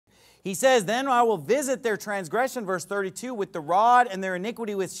He says, then I will visit their transgression, verse 32, with the rod and their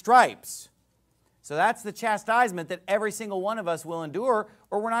iniquity with stripes. So that's the chastisement that every single one of us will endure,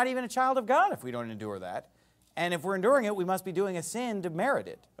 or we're not even a child of God if we don't endure that. And if we're enduring it, we must be doing a sin to merit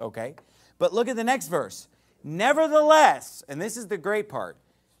it, okay? But look at the next verse. Nevertheless, and this is the great part,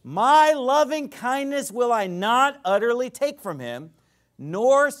 my loving kindness will I not utterly take from him,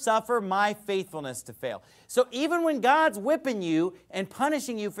 nor suffer my faithfulness to fail. So even when God's whipping you and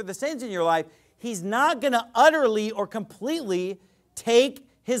punishing you for the sins in your life, he's not going to utterly or completely take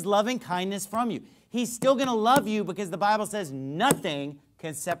his loving kindness from you. He's still going to love you because the Bible says nothing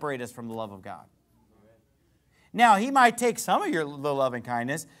can separate us from the love of God. Now, he might take some of the loving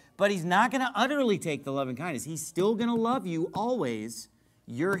kindness, but he's not going to utterly take the loving kindness. He's still going to love you always.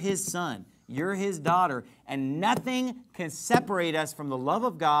 You're his son. You're his daughter. And nothing can separate us from the love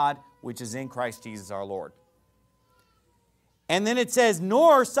of God, which is in Christ Jesus our Lord. And then it says,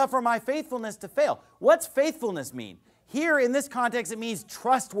 nor suffer my faithfulness to fail. What's faithfulness mean? Here in this context, it means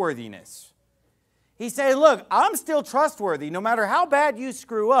trustworthiness. He's saying, look, I'm still trustworthy. No matter how bad you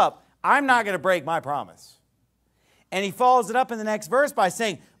screw up, I'm not going to break my promise. And he follows it up in the next verse by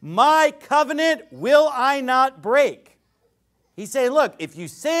saying, my covenant will I not break. He's saying, look, if you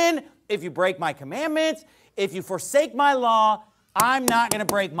sin, if you break my commandments, if you forsake my law, I'm not going to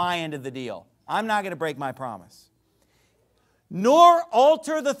break my end of the deal. I'm not going to break my promise. Nor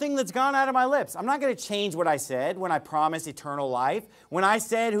alter the thing that's gone out of my lips. I'm not going to change what I said when I promised eternal life. When I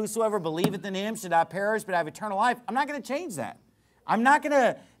said, whosoever believeth in him should not perish but have eternal life, I'm not going to change that. I'm not going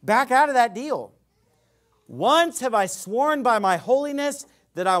to back out of that deal. Once have I sworn by my holiness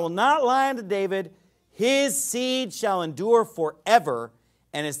that I will not lie unto David. His seed shall endure forever,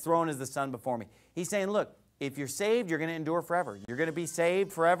 and his throne is the sun before me. He's saying, look, if you're saved, you're going to endure forever. You're going to be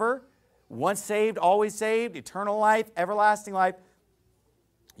saved forever. Once saved, always saved, eternal life, everlasting life.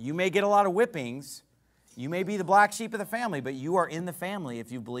 You may get a lot of whippings. You may be the black sheep of the family, but you are in the family if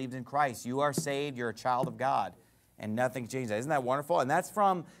you've believed in Christ. You are saved. You're a child of God, and nothing changes that. Isn't that wonderful? And that's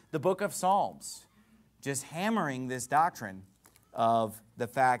from the book of Psalms, just hammering this doctrine of the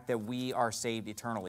fact that we are saved eternally.